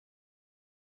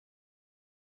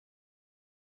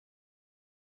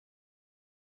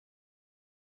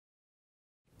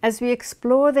As we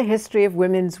explore the history of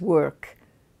women's work,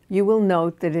 you will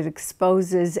note that it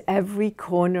exposes every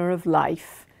corner of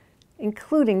life,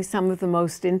 including some of the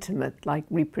most intimate, like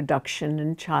reproduction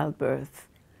and childbirth.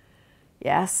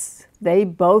 Yes, they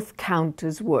both count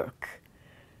as work.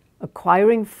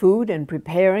 Acquiring food and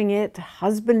preparing it,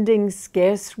 husbanding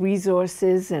scarce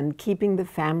resources and keeping the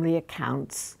family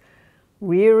accounts,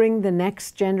 rearing the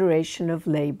next generation of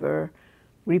labor,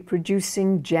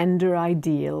 reproducing gender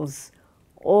ideals,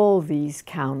 all these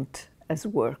count as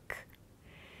work.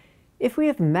 If we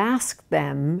have masked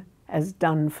them as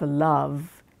done for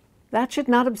love, that should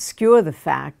not obscure the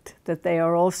fact that they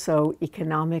are also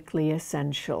economically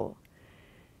essential.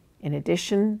 In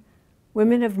addition,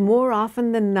 women have more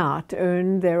often than not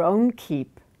earned their own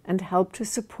keep and helped to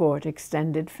support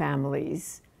extended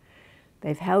families.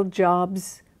 They've held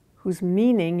jobs whose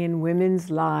meaning in women's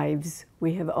lives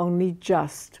we have only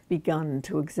just begun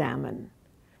to examine.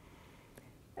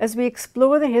 As we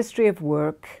explore the history of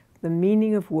work, the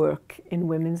meaning of work in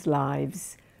women's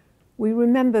lives, we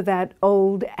remember that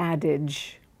old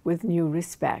adage with new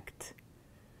respect.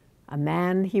 A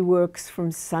man, he works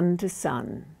from sun to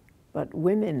sun, but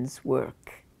women's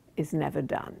work is never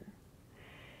done.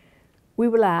 We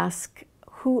will ask,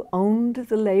 who owned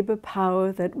the labor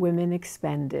power that women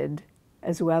expended,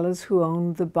 as well as who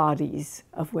owned the bodies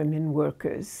of women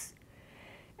workers?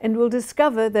 And we'll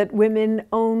discover that women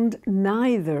owned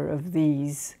neither of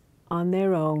these on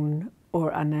their own or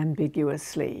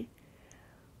unambiguously.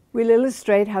 We'll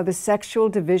illustrate how the sexual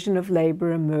division of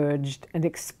labor emerged and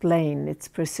explain its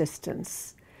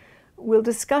persistence. We'll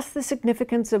discuss the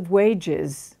significance of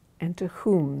wages and to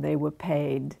whom they were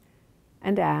paid,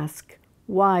 and ask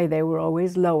why they were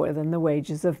always lower than the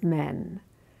wages of men.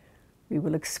 We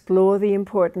will explore the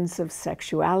importance of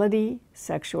sexuality,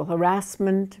 sexual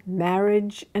harassment,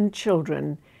 marriage, and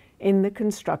children in the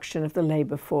construction of the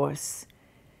labor force.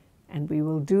 And we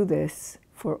will do this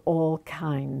for all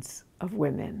kinds of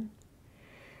women.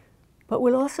 But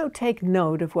we'll also take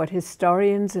note of what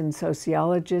historians and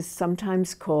sociologists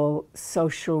sometimes call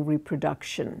social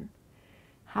reproduction.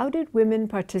 How did women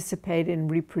participate in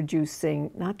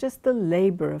reproducing not just the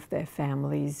labor of their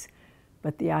families,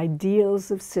 but the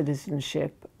ideals of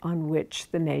citizenship on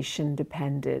which the nation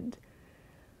depended?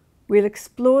 We'll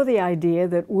explore the idea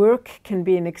that work can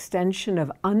be an extension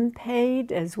of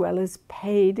unpaid as well as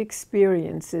paid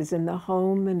experiences in the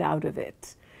home and out of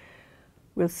it.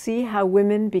 We'll see how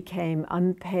women became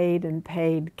unpaid and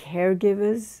paid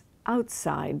caregivers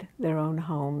outside their own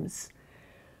homes.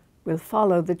 We'll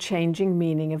follow the changing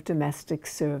meaning of domestic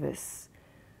service.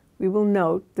 We will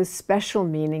note the special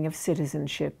meaning of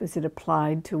citizenship as it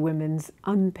applied to women's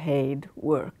unpaid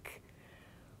work.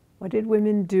 What did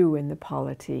women do in the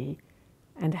polity,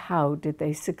 and how did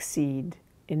they succeed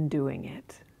in doing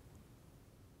it?